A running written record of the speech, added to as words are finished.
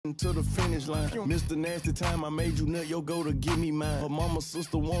racing to the finish line. Mr. Nasty Time, I made you nut, yo go to give me mine. Her mama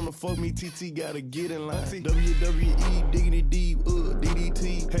sister wanna fuck me, TT gotta get in line. WWE, diggity D,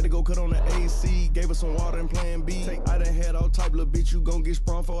 DDT. Had to go cut on the AC, gave her some water and plan B. I done had all type, little bitch, you gon' get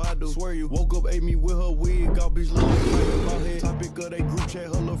sprung for I do. Swear you, woke up, ate me with her wig, got bitch look like my head. Topic of they group chat, her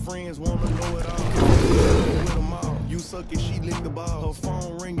little friends wanna know it all. With them all, you suck it, she lick the ball. Her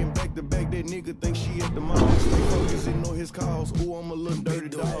phone ringing back to back, that nigga think she at the mall. Stay focused, ignore his calls. Ooh, I'm a little dirty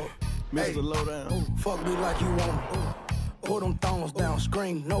dog. Mr. Lowdown. Fuck me like you want it. Put them thongs down,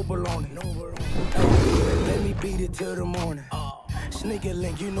 scream, no baloney. Hey, let me beat it till the morning. Sneaky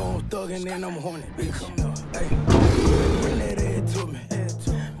link, you know I'm thuggin' and I'm horny, bitch. Hey, bring that head to me.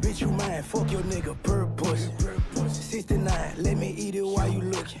 Bitch, you mine, fuck your nigga, per pussy. 69, let me eat it while you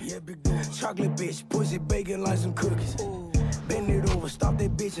looking. Chocolate bitch, pussy bacon like some cookies. Bend it over, stop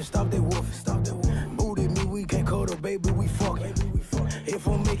that bitch and stop that woofing. Booty me, we can't cuddle, baby, we fucking. If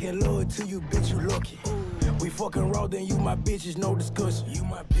I'm making love to you, bitch, you lucky. We fucking raw, then you my bitches, no discussion. You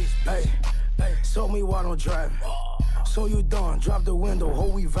my bitch, hey, show me while I'm driving. So you done, drop the window, ho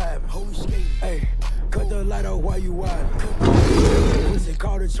we vibing, ho we skating. Hey, cut the light out while you wildin'. Pussy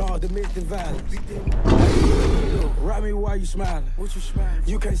call the charge, domestic violence. Look, ride me while you smiling. What you smiling?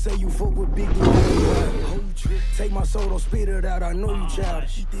 You can't say you fuck with big dude. Take my soul, don't spit it out, I know you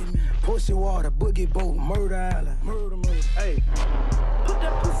childish. Pussy water, boogie boat, murder island. Murder. Hey, put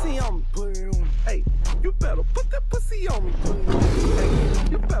that pussy on me. Put it on me. Hey, you better put that pussy on me.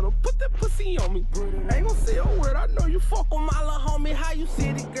 Hey, you better put that pussy on me. Ain't gon' say a word, I know you fuck with my little homie. How you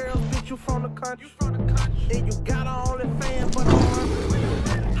city girls, bitch, you from the country. And you got a OnlyFans, but no.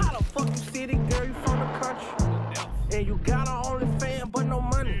 How the fuck you city girl, you from the country? And you got a OnlyFans, but no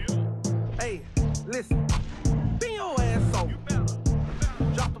money. Hey, listen, bring your ass over.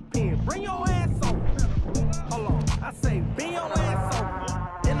 Drop the pin, bring your ass over. Hold on, I say bring your ass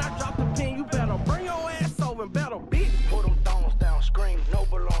over. And I drop the pin, you better bring your ass over and better bitch. Put them thongs down, scream, no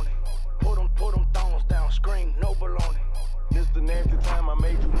baloney. Put them thongs down, scream, no baloney. Mr. Nasty Time, I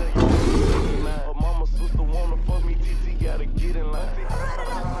made you nut, yo go to give me mine. Her mama sister wanna fuck me, TT gotta get in line.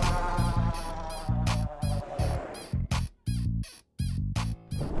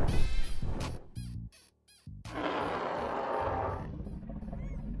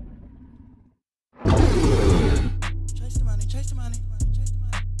 Chase the money, chase the money, chase the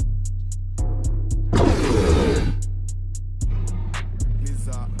money.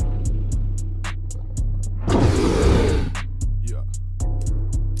 Yeah.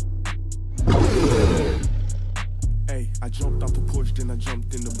 Hey, I jumped off the porch, then I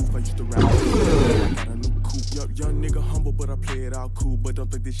jumped in the booth. I used to rap. I got a new coupe. Yup, young nigga humble, but I play it all cool. But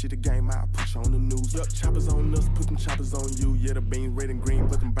don't think this shit a game, I'll put you on the news. Yup, choppers on us, put them choppers on you. Yeah, the beans red and green,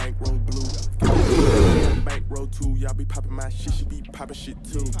 but them bankroll blue. Bankroll too, y'all be popping my shit, she be popping shit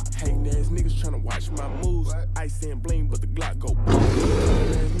too. Hating ass niggas tryna watch my moves. Ice and bling, but the Glock go boom.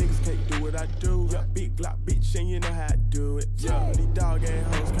 Ass niggas can't do what I do. Yeah, big Glock bitch, and you know how I do it. Yeah, these dog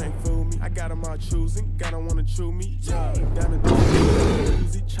ass hoes can't fool me. I got them all choosing, got them wanna chew me. Yeah, down the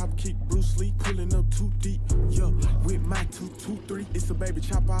Uzi, chop kick Bruce Lee, pulling up too deep. Yeah, with my 223, it's a baby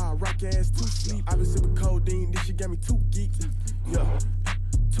chopper, I rock your ass to sleep. I been sipping codeine, this shit got me too geek. Yeah.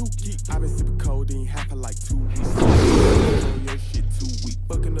 Too geek, I been sipping codeine, half of like 2 weeks. Your shit too weak.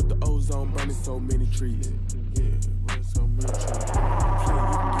 Fucking up the ozone, burning so many trees. Yeah, burning so many trees. Play,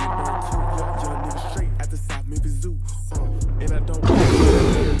 you can get burned too. Young nigga straight at the South Memphis Zoo. And I don't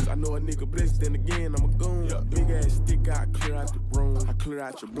I know a nigga blessed, then again I'm a goon. Big ass stick, I clear out the room. I clear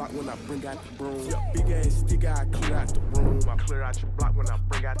out your block when I bring out the broom. Big ass stick, I clear out the room. I clear out your block when I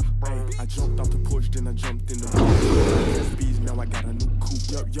bring out the broom. I jumped off the porch, then I jumped in the room. Speeds, now I got a new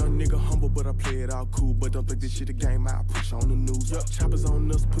coupe. Young nigga humble, but I play it all cool. But don't think this shit a game, I'll put you on the news. Choppers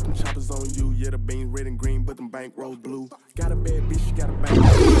on us, put them choppers on you. Yeah, the beans red and green, but them bankrolls blue. Got a bad bitch, she got a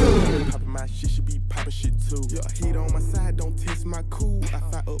bank. Popping my shit, she be popping shit too. Heat on my side, don't test my cool. I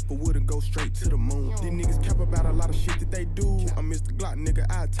fire up for wood and go straight to the moon. These niggas cap about a lot of shit that they do. I'm Mr. Glock, nigga,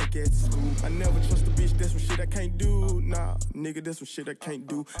 I'll take it to school. I never trust a bitch, that's some shit I can't do. Nah, nigga, that's some shit I can't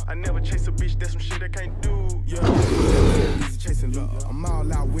do. I never chase a bitch, that's some shit I can't do. Yeah, easy chasing loot. I'm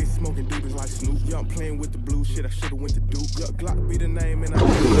all out with smoking dudes like Snoop. Yeah, I'm playing with the blue shit, I should've went to Duke. Yeah, Glock be the name and I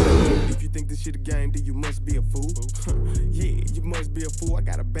if you think this shit a game, then you must be a fool. Yeah, you must be a fool. I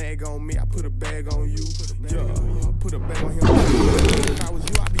got a bag on me, I put a bag on you. Yeah, put a bag on him. If I was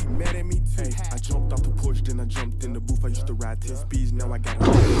you, I'd be mad at me too. Hey, I jumped off the porch, then I jumped in the booth. I used to ride 10 speeds, now I got a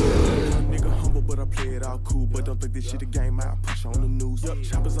nigga humble, but I play it all cool. But don't think this shit a game, I'll put you on the news.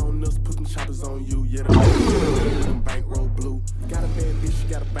 Choppers on us, put them choppers on you. Yeah, the bankroll blue. Got a bad bitch, she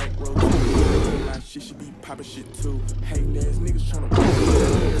got a bankroll too. My shit, she be popping shit too. Hating ass niggas tryna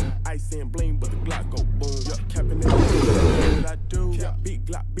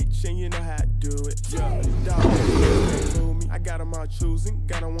choosing,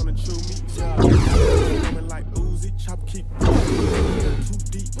 gotta wanna chew me. Yeah, coming like Uzi, chop keep too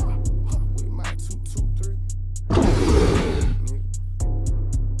deep. We might 2, 2, 3.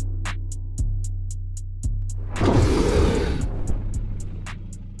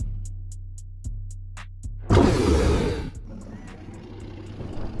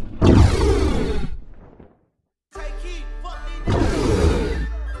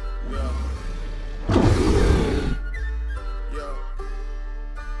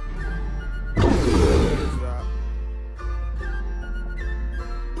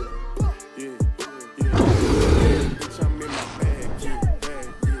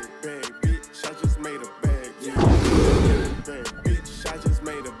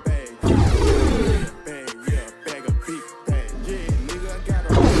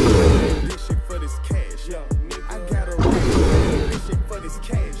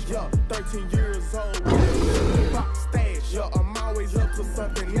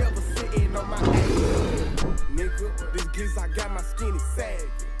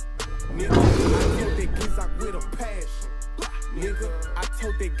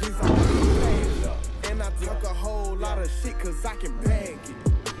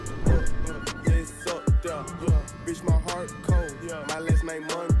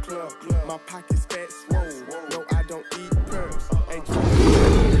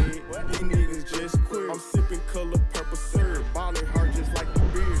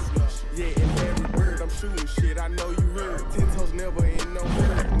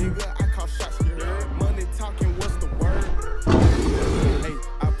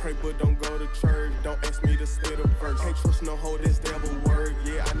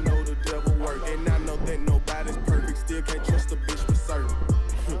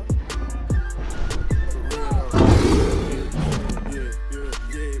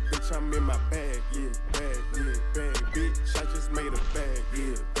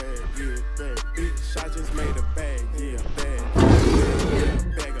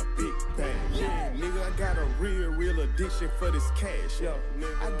 For this cash, yo.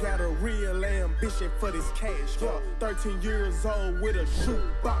 I got a real ambition for this cash, yo. 13 years old with a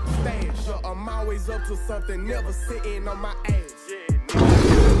shoebox stash, yo. I'm always up to something, never sitting on my ass. Yeah,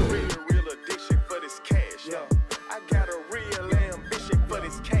 nigga, real addiction for this cash, yo. I got a real ambition for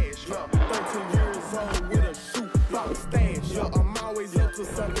this cash, yo. 13 years old with a shoebox stash, yo. I'm always up to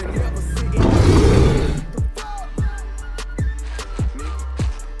something, never sitting on my ass.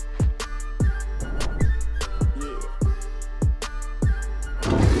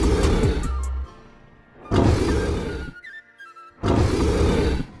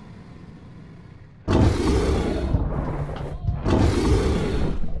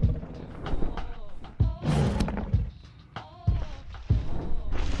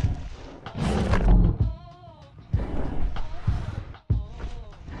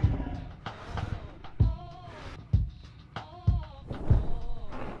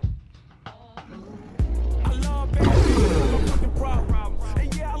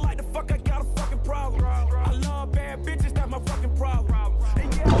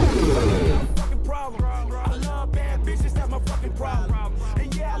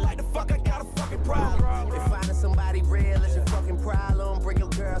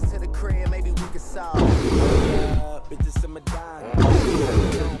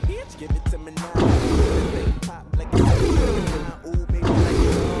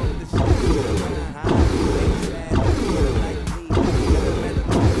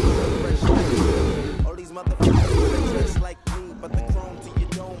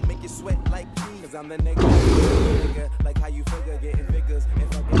 I'm the nigga, like how you figure, getting figures.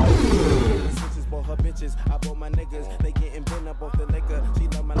 If I get switches, bought her bitches, I bought my niggas. They getting bent up off the liquor. She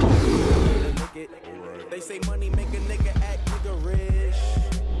love my nigga. They say money make a nigga act nigga rich,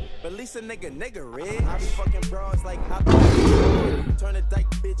 but at least a nigga rich. I be fucking broads like I be turn a dyke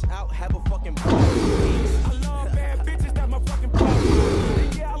bitch out, have a fucking ball. I love bad bitches, that's my fucking problem.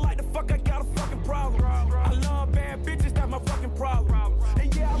 And yeah, I like the fuck, I got a fucking problem. I love bad bitches, that's my fucking problem.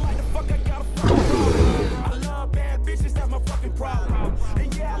 And yeah, I like the fuck, I got a fucking problem. I love bad bitches, that's my fucking problem.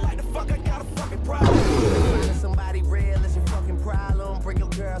 And yeah, I like the fuck, I got a fucking problem. Finding somebody real is your fucking problem. Bring your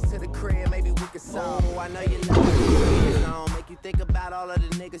girls to the crib, maybe we could solve. Oh, I know you love me. Make you think about all of the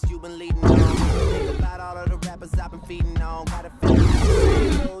niggas you been leading on. Think about all of the rappers I've been feeding on. Got a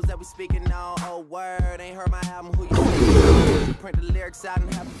feeling those that we speaking on. Oh, word, ain't heard my album, who you singing on? You print the lyrics out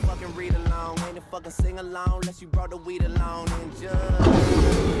and have a fucking read along. Ain't a fucking sing along unless you brought the weed along and just.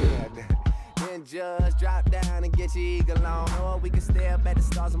 and judge, drop down and get your eagle on. Or we can stare up at the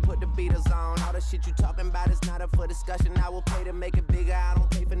stars and put the Beatles on. All the shit you talking about is not up for discussion. I will pay to make it bigger. I don't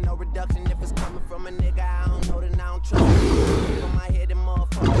pay for no reduction. If it's coming from a nigga, I don't know, then I don't trust it. From my head, the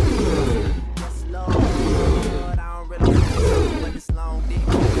motherfucker. Yes, Lord, I don't really know, but this long dick,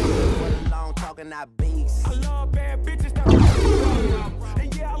 for the long talking, I beast. I love bad bitches, that's my fucking problem.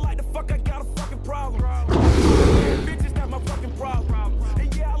 And yeah, I like the fuck, I got a fucking problem. Bad bitches, that's my fucking problem.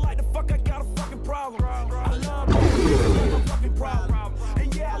 And yeah, I like the fuck, I got a fucking problem. I love bad bitches, that's my fucking problem.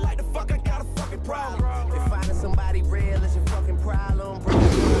 And yeah, I like the fuck, I got a fucking problem. If finding somebody real is your fucking problem, bring it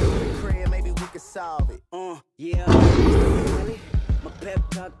to the crib, maybe we can solve it. Yeah. My pep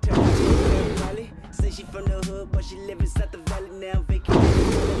talk turned into a pep rally. Say she from the hood, but she live inside the valley now. Vacation,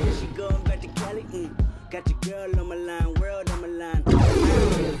 then she going back to Cali. Got your girl on my line, world on my line.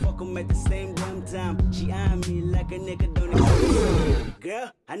 I fuck 'em at the same damn time. She eyeing me like a nigga don't exist.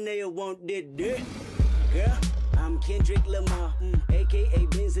 Girl, I know you want this dick. Girl, I'm Kendrick Lamar, aka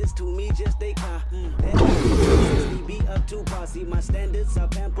Benz to me just a car. That nigga be up to posse. My standards are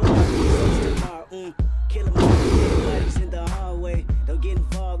pampered. Tomorrow, kill 'em all. Everybody's in the hallway. Don't get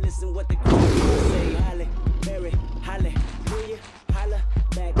involved. Listen what the girls say. Holly, Berry, hallelujah, holla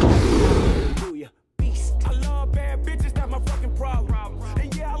back, hallelujah. Beast. I love bad bitches, that's my fucking problem.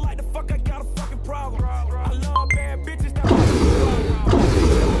 And yeah, I like the fuck, I got a fucking problem. I love bad bitches, that's my fucking problem.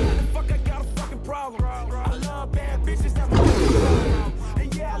 I like the fuck, I got a fucking problem. I love bad bitches, that's my fucking problem.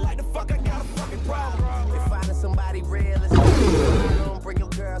 And yeah, I like the fuck, I got a fucking problem. If finding somebody real is your problem, bring your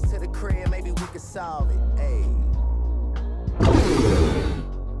girls to the crib, maybe we can solve it. Hey.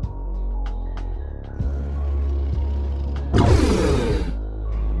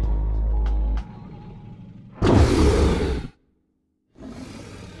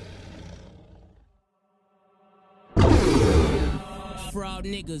 Fraud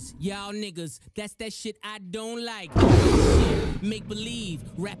niggas, y'all niggas, that's that shit I don't like. Shit, make believe,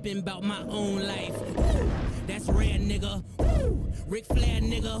 rapping about my own life. That's rare, nigga. Ric Flair,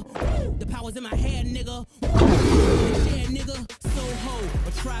 nigga. The power's in my hair, nigga. Share, nigga. Soho,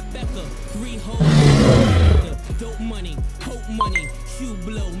 a Tribeca, 3 hoes. Dope money, hope money, shoe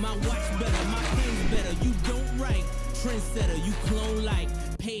blow. My watch better, my pen's better. You don't write, trendsetter, you clone like.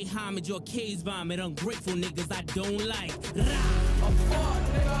 Pay homage or case vomit, ungrateful niggas I don't like. A fuck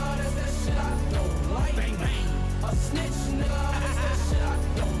nigga, that's that shit I don't like. Bang bang. A snitch nigga, that's that shit I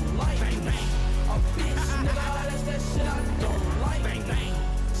don't like. Bang bang. A bitch nigga, that's that shit I don't like. Bang bang.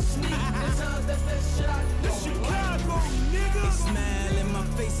 Sneak nigga, that's that shit I don't like. Chicago nigga. They smile in my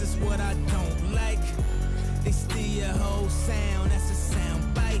face is what I don't like. They steal your whole sound, that's a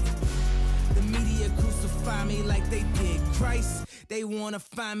sound bite. The media crucify me like they did Christ. They wanna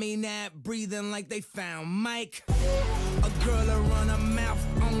find me not breathing like they found Mike. A girl will run her mouth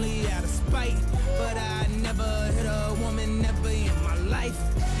only out of spite. But I never hit a woman, never in my life.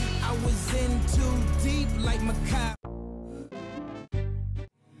 I was in too deep like Macabre.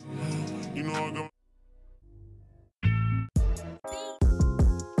 You know I got.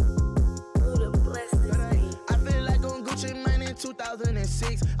 I feel like on Gucci Mane in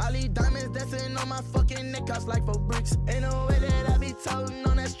 2006. All these diamonds dancing on my fucking neck cost like 4 bricks. Ain't no way that I be toting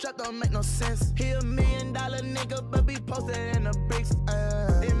on that strap, don't make no sense. He $1 million nigga, but be posted in the bricks.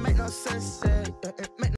 It make no sense.